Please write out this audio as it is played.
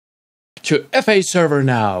to FA server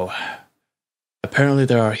now. Apparently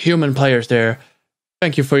there are human players there.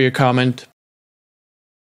 Thank you for your comment.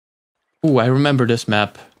 Ooh, I remember this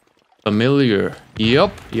map. Familiar.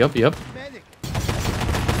 Yup.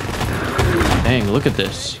 Dang, look at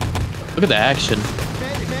this. Look at the action.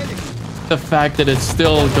 The fact that it's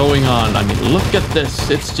still going on. I mean, look at this.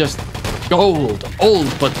 It's just gold.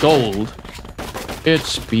 Old, but gold.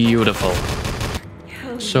 It's beautiful.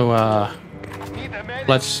 So,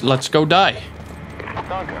 let's go die.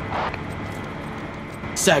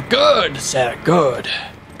 Is that good? Is that good?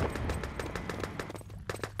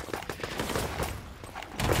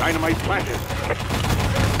 Dynamite planted.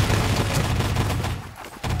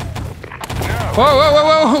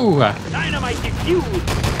 Whoa! Dynamite defused.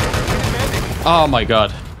 Oh my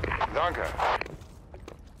god.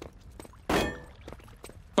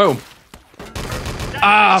 Boom.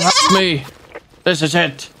 Ah, fuck me. This is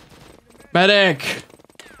it. Medic!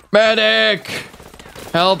 Medic!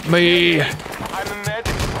 Help me! I'm a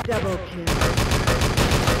medic. Double kill.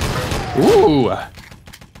 Ooh!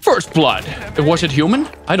 First blood. Was it human?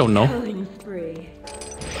 I don't know. Killing spree.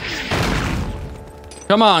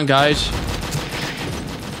 Come on, guys.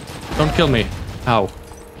 Don't kill me. Ow.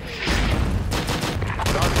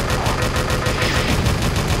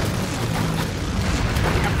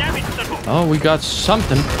 Oh, we got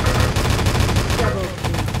something.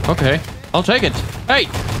 Okay, I'll take it. Hey,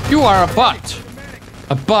 you are a bot.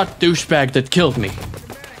 A bot douchebag that killed me.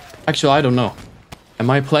 Actually, I don't know. Am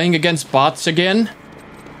I playing against bots again?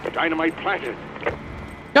 Dynamite planted.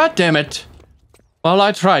 God damn it. Well,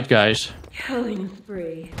 I tried, guys. Killing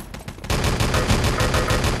spree.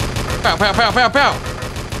 Pow, pow, pow, pow, pow.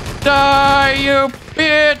 Die, you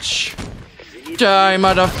bitch. Die,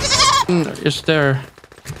 motherfucker. Is there...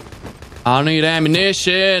 I need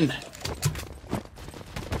ammunition.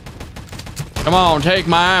 Come on, take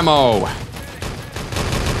my ammo.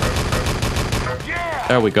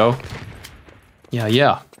 There we go.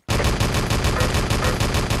 Yeah.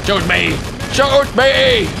 Shoot me! Shoot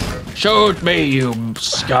me! Shoot me, you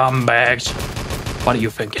scumbags. What are you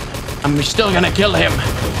thinking? I'm still gonna kill him.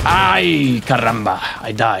 Ay, caramba.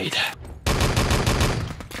 I died.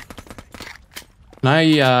 Can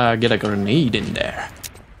I get a grenade in there?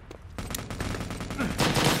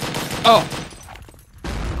 Oh!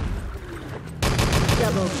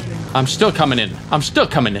 Double kill. I'm still coming in. I'm still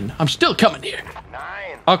coming here.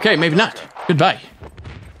 Okay, maybe not. Goodbye.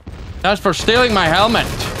 That's for stealing my helmet.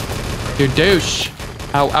 You douche.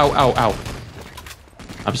 Ow.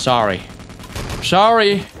 I'm sorry.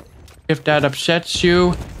 Sorry if that upsets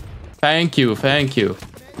you. Thank you.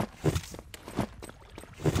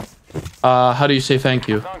 How do you say thank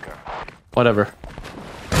you? Whatever.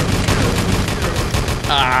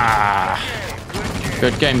 Ah.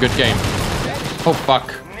 Good game. Oh,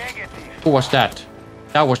 fuck. Who was that?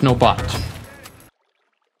 That was no bot.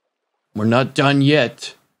 We're not done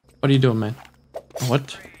yet. What are you doing, man?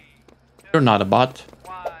 What? You're not a bot.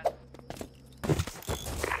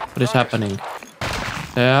 What is happening?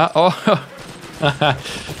 Yeah. Oh.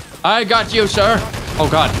 I got you, sir. Oh,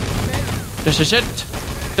 God. This is it.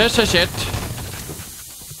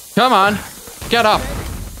 Come on. Get up.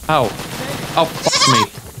 Ow. Oh, fuck me.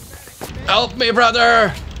 Help me,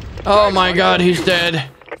 brother. Oh, my God. He's dead.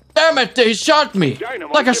 Damn it. He shot me.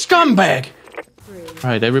 Like a scumbag. All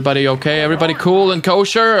right, everybody okay? Everybody cool and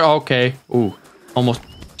kosher? Okay. Ooh, almost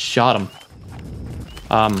shot him.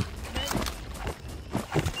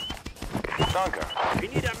 We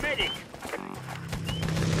need a medic.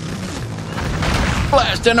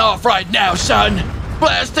 Blasting off right now, son.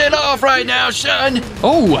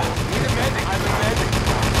 Oh.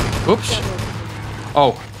 Oops.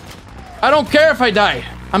 Oh. I don't care if I die.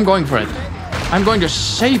 I'm going for it. I'm going to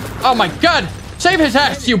save... Oh, my God. Save his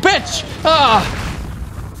ass, you bitch. Ah.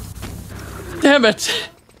 Damn it.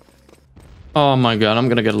 Oh my god, I'm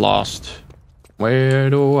gonna get lost. Where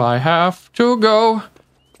do I have to go?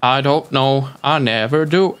 I don't know. I never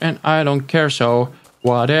do, and I don't care, so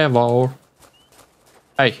whatever.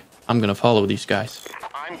 Hey, I'm gonna follow these guys.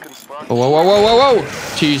 Whoa.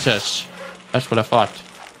 Jesus. That's what I thought.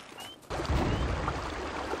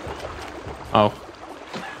 Oh.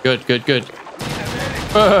 Good.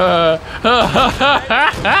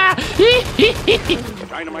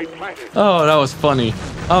 Oh, that was funny.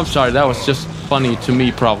 I'm sorry, that was just funny to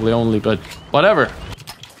me probably only, but whatever.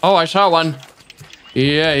 Oh, I saw one.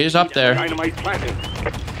 Yeah, he's up there.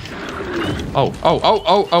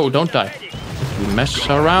 Oh, don't die. You mess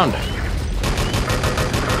around.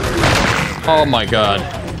 Oh my god.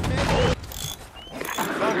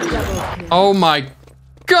 Oh my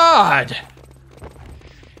god!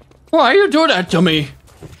 Why you do that to me?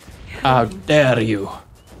 How dare you?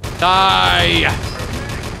 Die!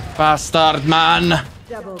 Bastard man!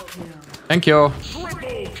 Double kill. Thank you.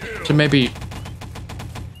 So maybe...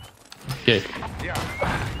 Okay.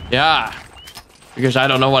 Yeah. Because I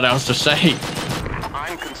don't know what else to say.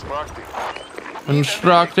 I'm constructing.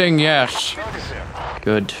 Constructing, yes.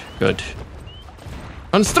 Good, good.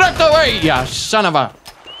 Construct away, ya son of a...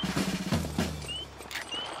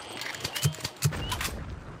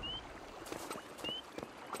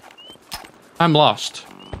 I'm lost.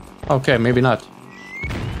 Okay, maybe not.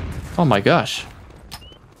 Oh my gosh.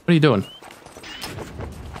 What are you doing?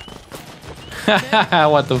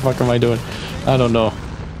 What the fuck am I doing? I don't know.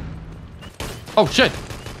 Oh shit!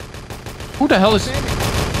 Who the hell is...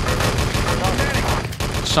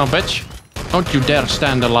 Son of a bitch. Don't you dare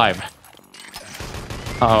stand alive.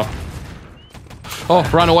 Uh-oh. Oh,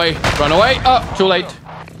 run away. Run away. Oh, too late.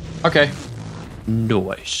 Okay.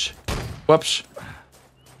 Noise. Whoops.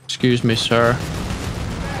 Excuse me, sir.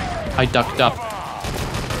 I ducked up.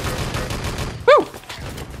 Woo!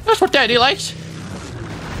 That's what Daddy likes.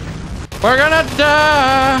 We're gonna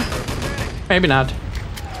die. Maybe not.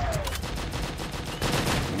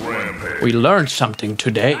 We learned something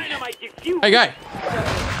today. Dynamite defused. Hey, guy.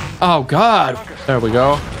 Oh, God. There we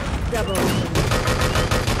go. Double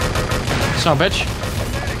Son of a bitch.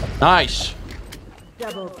 Nice.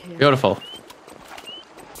 double kill. Beautiful.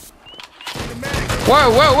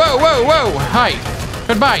 Whoa, whoa, whoa, whoa, whoa. Hi.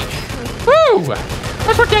 Goodbye. Woo!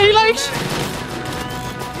 That's what Daddy likes.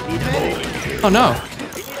 Oh, no.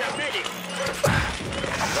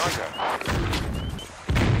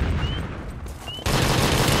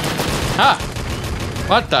 Ah!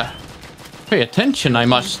 What the? Pay attention, I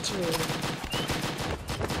must.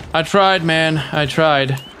 I tried, man. I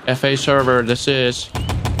tried. FA server, this is.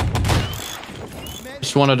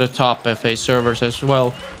 It's one of the top FA servers as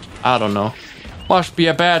well. I don't know. Must be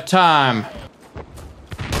a bad time.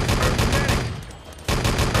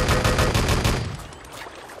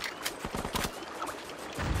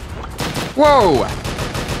 Whoa!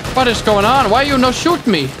 What is going on? Why you no shoot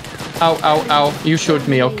me? Ow, ow, ow. You shoot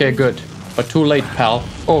me. Okay, good. But too late, pal.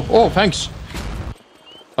 Oh, oh, thanks.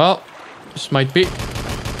 Well, this might be...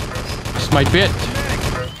 This might be it.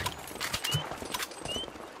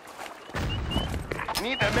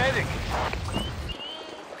 Need a medic.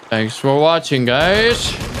 Thanks for watching,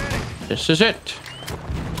 guys. This is it.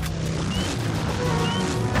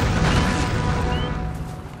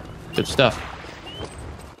 Good stuff.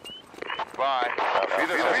 Bye.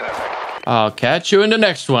 I'll catch you in the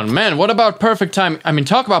next one. Man, what about perfect time? I mean,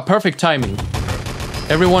 talk about perfect timing.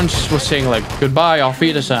 Everyone was saying, like, goodbye, auf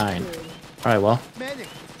Wiedersehen. Alright, well.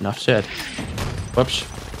 Enough said. Whoops.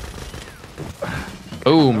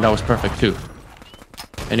 Boom, that was perfect, too.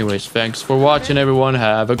 Anyways, thanks for watching, everyone.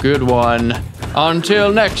 Have a good one.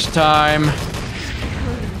 Until next time.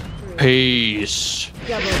 Peace.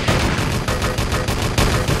 Double kill.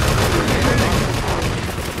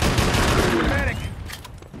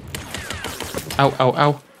 Ow, ow,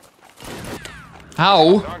 ow.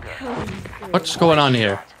 Ow! What's going on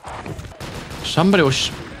here? Somebody was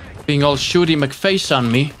being all shooty McFace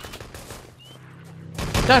on me.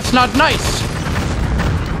 That's not nice!